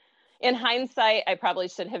 In hindsight, I probably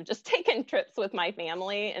should have just taken trips with my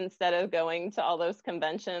family instead of going to all those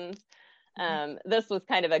conventions. This was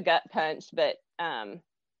kind of a gut punch, but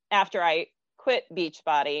after I quit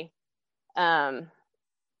Beachbody,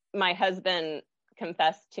 my husband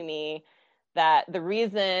confessed to me that the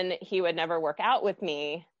reason he would never work out with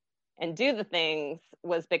me and do the things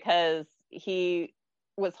was because he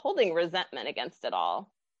was holding resentment against it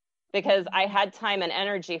all, because I had time and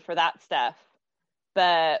energy for that stuff.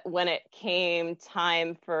 But when it came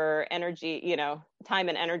time for energy, time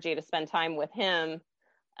and energy to spend time with him,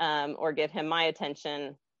 or give him my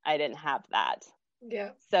attention, I didn't have that.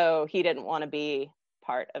 Yeah. So he didn't want to be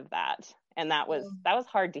part of that. And that was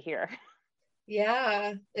hard to hear.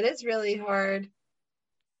 Yeah, it is really hard.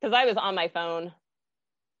 Because I was on my phone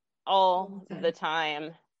all the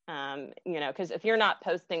time. Because if you're not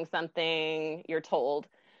posting something, you're told,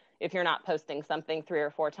 if you're not posting something 3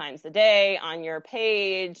 or 4 times a day on your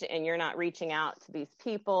page and you're not reaching out to these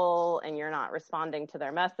people and you're not responding to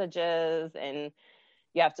their messages, and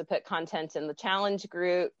you have to put content in the challenge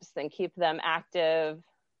groups and keep them active.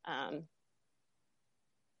 I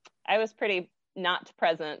was pretty not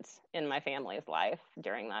present in my family's life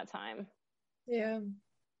during that time. Yeah.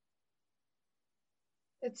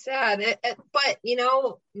 It's sad. But,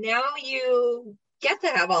 now you get to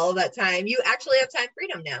have all of that time. You actually have time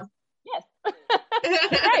freedom now. Yes.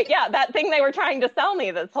 Right. Yeah. That thing they were trying to sell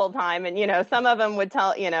me this whole time. And, some of them would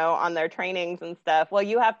tell, on their trainings and stuff, well,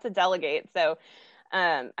 you have to delegate. So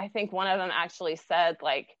I think one of them actually said,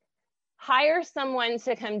 hire someone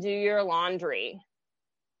to come do your laundry,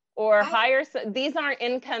 or these aren't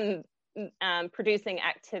income producing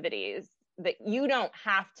activities that you don't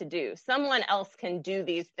have to do. Someone else can do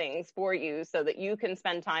these things for you so that you can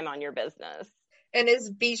spend time on your business. And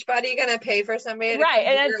is Beachbody going to pay for somebody to right?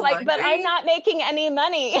 And it's like, but I'm not making any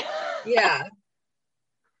money. Yeah.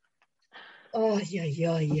 Oh, yeah.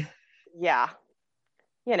 Yeah.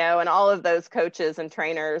 And all of those coaches and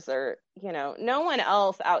trainers are, no one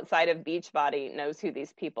else outside of Beachbody knows who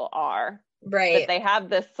these people are. Right. But they have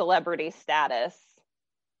this celebrity status.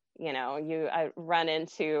 I run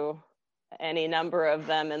into any number of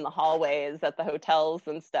them in the hallways at the hotels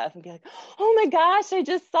and stuff and be like, oh my gosh, I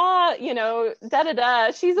just saw,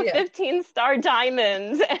 she's a 15-star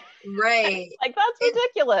diamond. Right. That's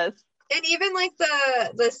ridiculous. And even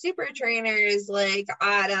the super trainers like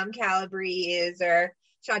Autumn Calabrese or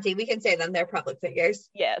Shanti, we can say them, they're public figures.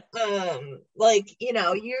 Yes. Who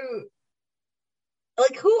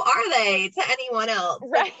are they to anyone else?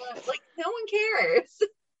 Right. No one cares.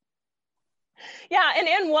 Yeah. And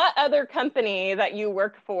in what other company that you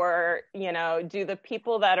work for, do the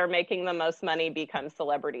people that are making the most money become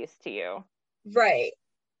celebrities to you? Right.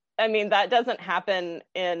 I mean, that doesn't happen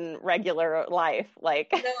in regular life.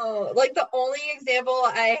 No, the only example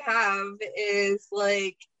I have is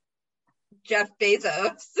Jeff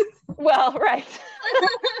Bezos. Well, right.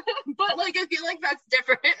 But I feel like that's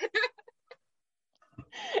different.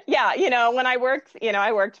 Yeah, when I worked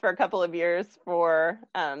for a couple of years for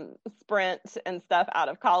Sprint and stuff out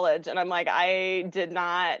of college, and I'm like, I did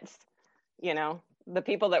not, the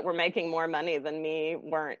people that were making more money than me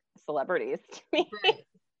weren't celebrities to me. Right.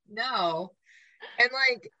 No. And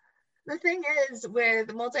the thing is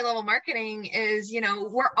with multi-level marketing is,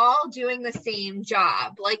 we're all doing the same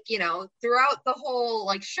job. Throughout the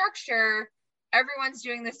whole structure, everyone's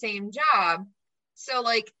doing the same job. So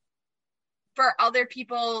for other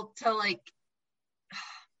people to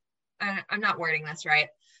I'm not wording this right,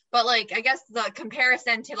 but like, I guess the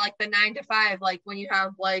comparison to like the 9 to 5, like when you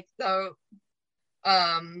have like the,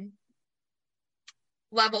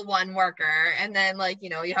 level 1 worker, and then like, you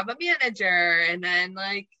know, you have a manager, and then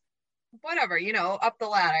like, whatever, you know, up the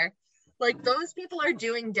ladder, like those people are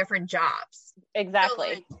doing different jobs.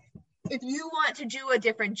 Exactly. So, like, if you want to do a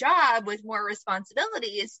different job with more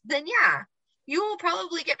responsibilities, then yeah, you will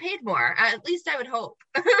probably get paid more. At least I would hope.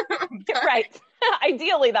 But, right.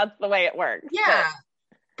 Ideally, that's the way it works. yeah.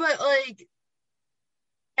 But like,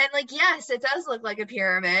 and like, yes, it does look like a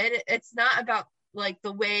pyramid. It's not about like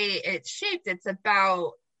the way it's shaped. It's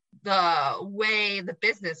about the way the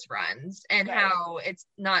business runs and Right. how it's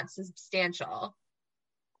not substantial.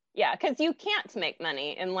 Yeah, because you can't make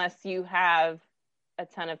money unless you have a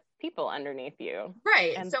ton of people underneath you.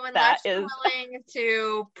 Right. And So unless that you're is willing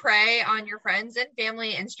to prey on your friends and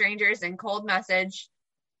family and strangers and cold message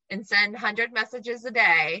and send 100 messages a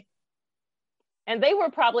day. And they were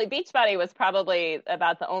probably, Beachbody was probably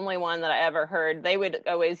about the only one that I ever heard. They would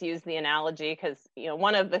always use the analogy because, you know,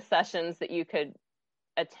 one of the sessions that you could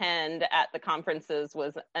attend at the conferences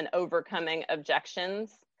was an overcoming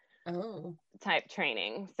objections type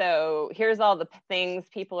training. So here's all the things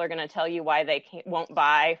people are going to tell you why they won't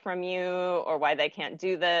buy from you, or why they can't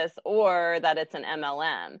do this, or that it's an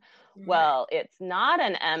MLM. Well, it's not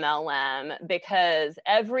an MLM because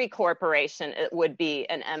every corporation it would be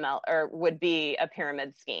an would be a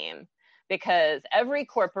pyramid scheme, because every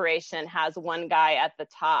corporation has one guy at the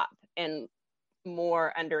top and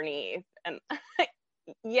more underneath. And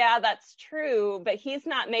yeah, that's true, but he's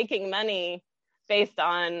not making money based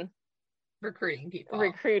on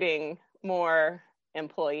recruiting more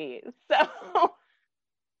employees. So,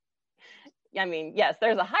 I mean, yes,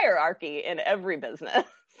 there's a hierarchy in every business,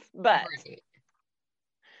 but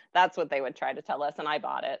that's what they would try to tell us, and I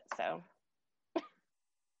bought it. So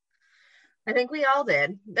I think we all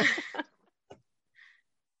did.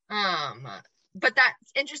 But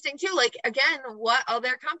that's interesting too. Like, again, what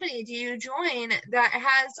other company do you join that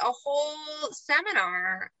has a whole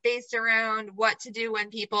seminar based around what to do when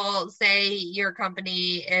people say your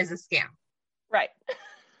company is a scam? Right.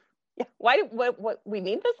 Yeah. What we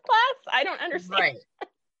need this class? I don't understand. Right.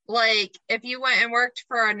 Like, if you went and worked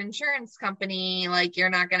for an insurance company, like, you're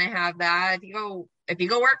not going to have that. If you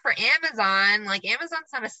go work for Amazon, like, Amazon's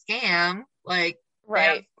not a scam. Like, right.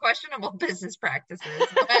 They have questionable business practices,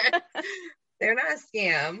 but they're not a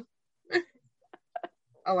scam.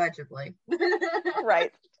 Allegedly.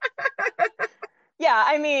 Right. Yeah,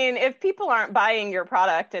 I mean, if people aren't buying your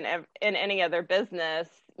product in any other business,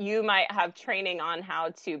 you might have training on how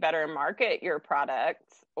to better market your product,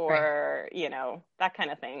 or, right, you know, that kind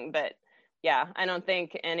of thing. But yeah, I don't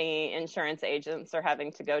think any insurance agents are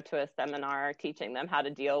having to go to a seminar teaching them how to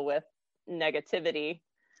deal with negativity.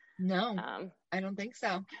 No, I don't think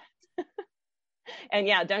so. And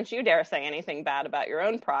yeah, don't you dare say anything bad about your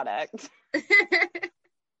own product.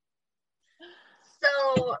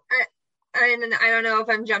 So, I don't know if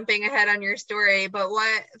I'm jumping ahead on your story, but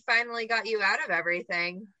what finally got you out of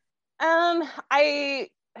everything? I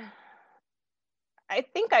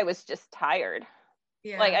think I was just tired.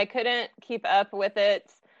 Yeah. Like, I couldn't keep up with it.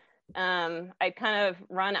 I kind of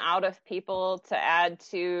run out of people to add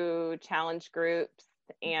to challenge groups,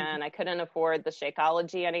 and I couldn't afford the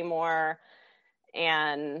Shakeology anymore.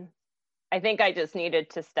 And I think I just needed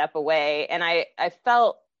to step away, and I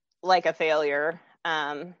felt like a failure.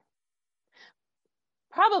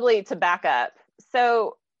 Probably to back up.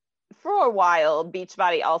 So for a while,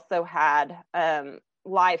 Beachbody also had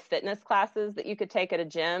live fitness classes that you could take at a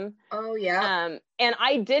gym. Oh yeah. And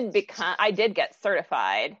I did get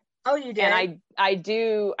certified. Oh, you did? And I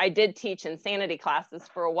did teach insanity classes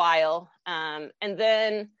for a while. And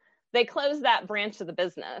then they closed that branch of the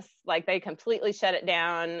business. Like, they completely shut it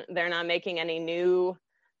down. They're not making any new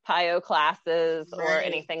PIO classes or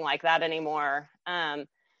anything like that anymore.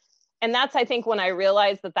 And that's, I think, when I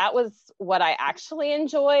realized that was what I actually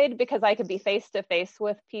enjoyed, because I could be face to face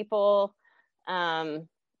with people. And,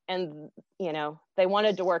 you know, they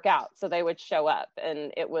wanted to work out, so they would show up,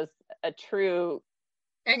 and it was a true.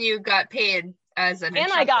 And you got paid as an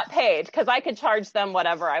instructor. And I got paid because I could charge them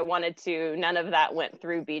whatever I wanted to. None of that went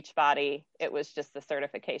through Beachbody. It was just the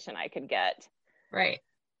certification I could get. Right.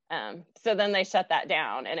 So then they shut that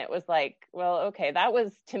down, and it was like, well, okay, that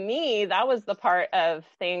was the part of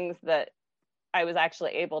things that I was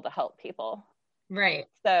actually able to help people. Right.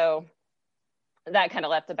 So that kind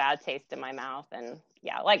of left a bad taste in my mouth. And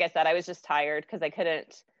yeah, like I said, I was just tired because I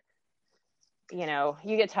couldn't you know,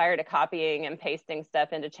 you get tired of copying and pasting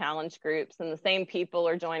stuff into challenge groups, and the same people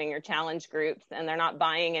are joining your challenge groups and they're not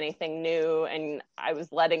buying anything new. And I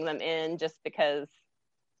was letting them in just because,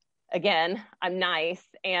 again, I'm nice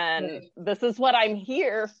and this is what I'm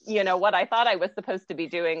here. You know, what I thought I was supposed to be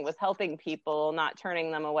doing was helping people, not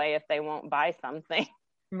turning them away if they won't buy something.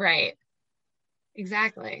 Right.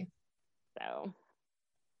 Exactly. So,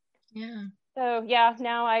 yeah. So yeah,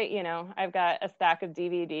 now I've got a stack of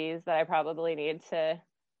DVDs that I probably need to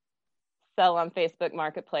sell on Facebook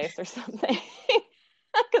Marketplace or something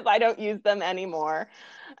because I don't use them anymore.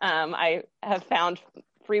 I have found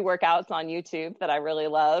free workouts on YouTube that I really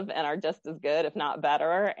love and are just as good, if not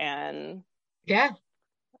better. And yeah,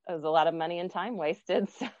 it was a lot of money and time wasted.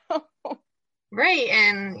 So. Right.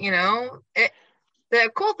 And, you know,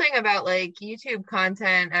 the cool thing about like YouTube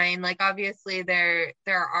content, I mean, like obviously there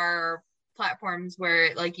are platforms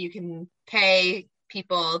where like you can pay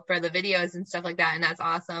people for the videos and stuff like that, and that's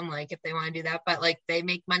awesome, like if they want to do that, but like they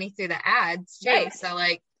make money through the ads too. Right. So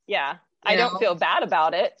like, yeah, I don't feel bad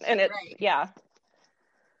about it, and it's right. Yeah,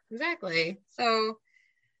 exactly. So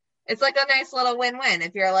it's like a nice little win-win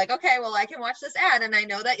if you're like, okay, well, I can watch this ad and I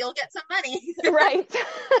know that you'll get some money. Right.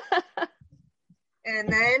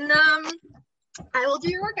 And then I will do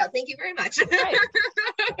your workout. Thank you very much. Right.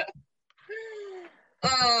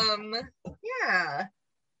 Yeah.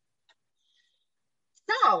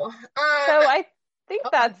 So I think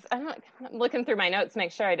I'm looking through my notes to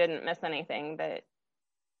make sure I didn't miss anything, but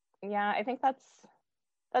yeah, I think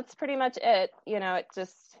that's pretty much it. You know, it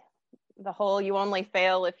just, the whole "you only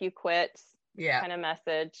fail if you quit" kind of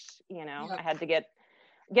message, you know. I had to get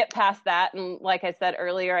past that. And like I said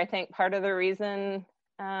earlier, I think part of the reason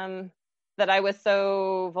that I was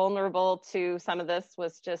so vulnerable to some of this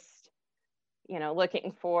was just, you know,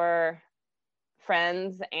 looking for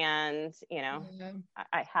friends, and, you know,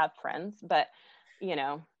 I have friends, but, you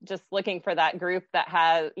know, just looking for that group that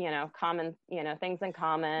has, you know, common, you know, things in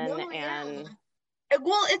common.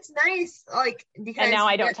 Well, it's nice, like, because and now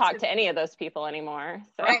I don't talk to any of those people anymore.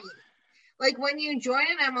 So. Right. Like when you join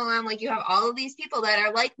an MLM, like you have all of these people that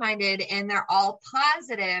are like-minded and they're all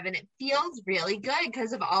positive, and it feels really good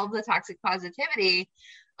because of all of the toxic positivity.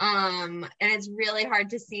 And it's really hard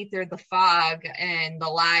to see through the fog and the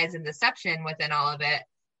lies and deception within all of it.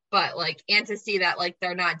 But like, and to see that like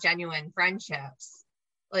they're not genuine friendships.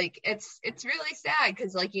 Like it's really sad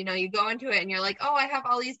because like, you know, you go into it and you're like, oh, I have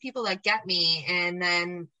all these people that get me. And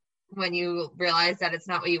then when you realize that it's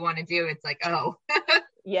not what you want to do, it's like, oh.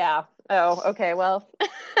 Yeah. Oh, okay. Well, it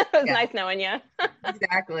was nice knowing you.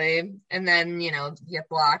 Exactly. And then, you know, you get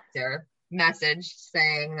blocked or message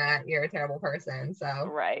saying that you're a terrible person. So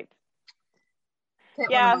right.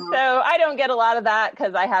 Yeah. So I don't get a lot of that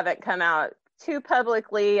because I haven't come out too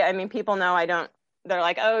publicly. I mean, people know they're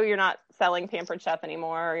like, oh, you're not selling Pampered Chef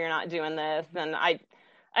anymore, or you're not doing this. And I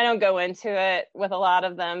don't go into it with a lot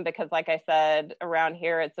of them because, like I said, around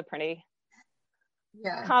here, it's a pretty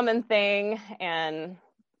common thing. And,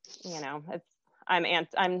 you know,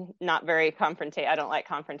 I'm not very I don't like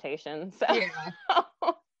confrontation. So. Yeah.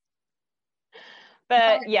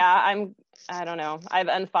 But yeah, I don't know. I've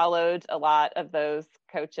unfollowed a lot of those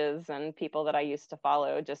coaches and people that I used to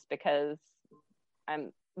follow just because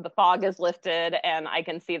the fog is lifted and I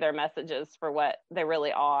can see their messages for what they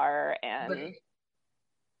really are. And,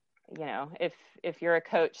 you know, if you're a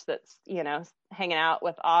coach that's, you know, hanging out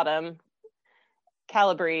with Autumn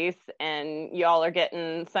Calabrese and y'all are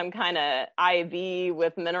getting some kind of IV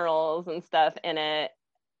with minerals and stuff in it.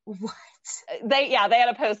 What? They had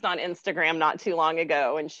a post on Instagram not too long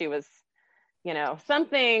ago, and she was, you know,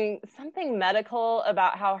 something medical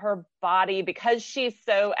about how her body, because she's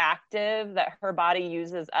so active, that her body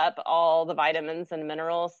uses up all the vitamins and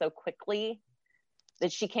minerals so quickly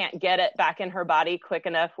that she can't get it back in her body quick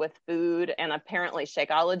enough with food. And apparently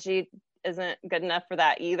Shakeology isn't good enough for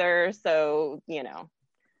that either. So, you know,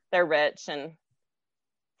 they're rich and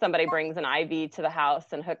somebody brings an IV to the house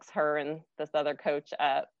and hooks her and this other coach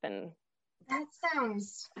up. And that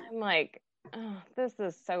sounds, I'm like, oh, this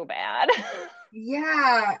is so bad.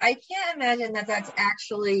 Yeah, I can't imagine that that's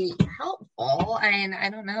actually helpful. I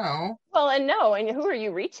don't know. Well, and who are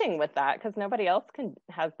you reaching with that? Because nobody else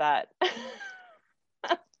has that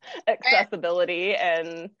accessibility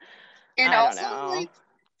and I also don't know. Like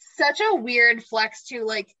such a weird flex too,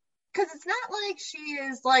 like, because it's not like she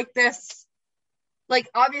is like this, like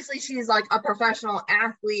obviously she's like a professional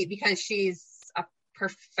athlete because she's a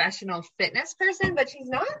professional fitness person, but she's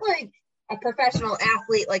not like a professional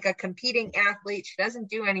athlete, like a competing athlete. She doesn't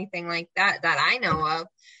do anything like that I know of.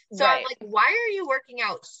 So right. I'm like, why are you working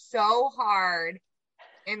out so hard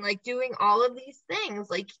and like doing all of these things?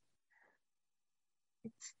 Like,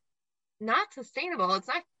 it's not sustainable. It's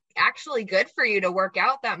not actually good for you to work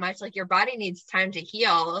out that much. Like your body needs time to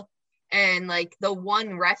heal. And like the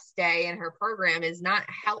one rest day in her program is not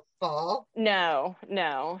helpful. No.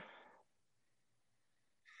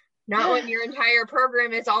 Not when your entire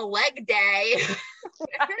program is all leg day.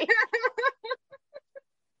 Right.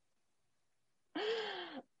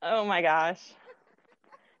 Oh my gosh.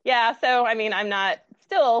 Yeah, so I mean, I'm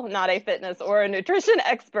still not a fitness or a nutrition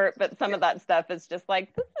expert, but some of that stuff is just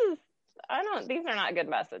like, these are not good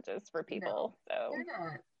messages for people. No, so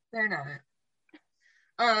they're not.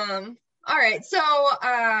 All right. So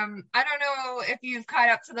I don't know if you've caught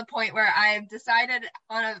up to the point where I've decided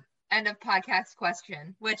on a end of podcast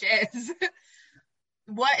question, which is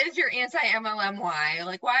what is your anti-MLM why?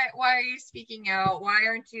 Like why are you speaking out? Why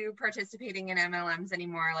aren't you participating in MLMs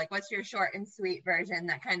anymore? Like what's your short and sweet version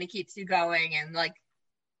that kind of keeps you going and like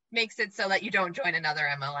makes it so that you don't join another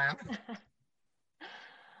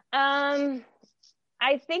MLM? I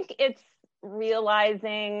think it's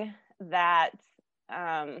realizing that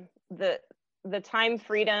the time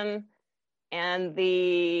freedom and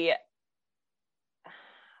the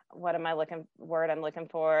word I'm looking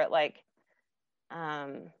for, like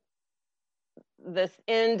this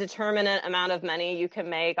indeterminate amount of money you can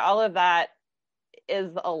make, all of that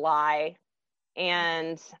is a lie.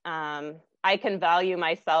 And I can value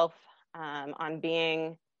myself on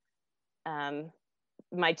being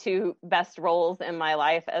my two best roles in my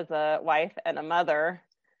life as a wife and a mother,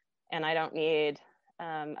 and I don't need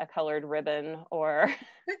a colored ribbon or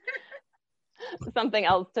something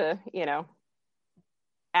else to,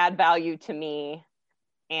 add value to me.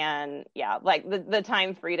 And yeah, like the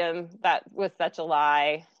time freedom, that was such a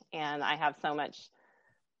lie. And I have so much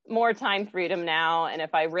more time freedom now. And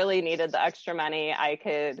if I really needed the extra money, I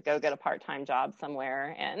could go get a part-time job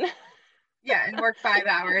somewhere and and work 5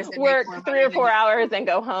 hours and work 3 or 4 hours and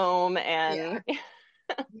go home and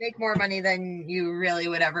make more money than you really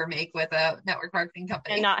would ever make with a network marketing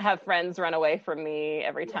company and not have friends run away from me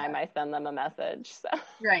every time I send them a message. So.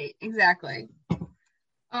 Right, exactly.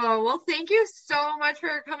 Oh, well, thank you so much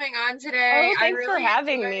for coming on today. Oh, thanks for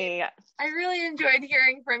having me. I really enjoyed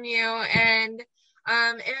hearing from you. And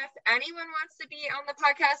if anyone wants to be on the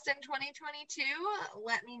podcast in 2022,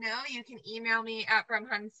 let me know. You can email me at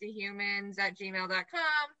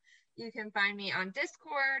fromhuntstohumans@gmail.com. You can find me on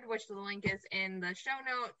Discord, which the link is in the show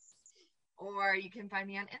notes. Or you can find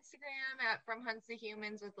me on Instagram at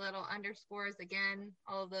fromhuntstohumans with little underscores. Again,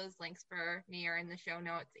 all of those links for me are in the show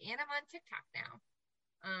notes. And I'm on TikTok now.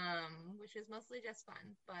 Which is mostly just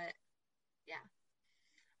fun, but yeah.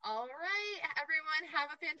 All right, everyone,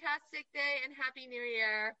 have a fantastic day and Happy New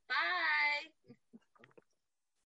Year. Bye.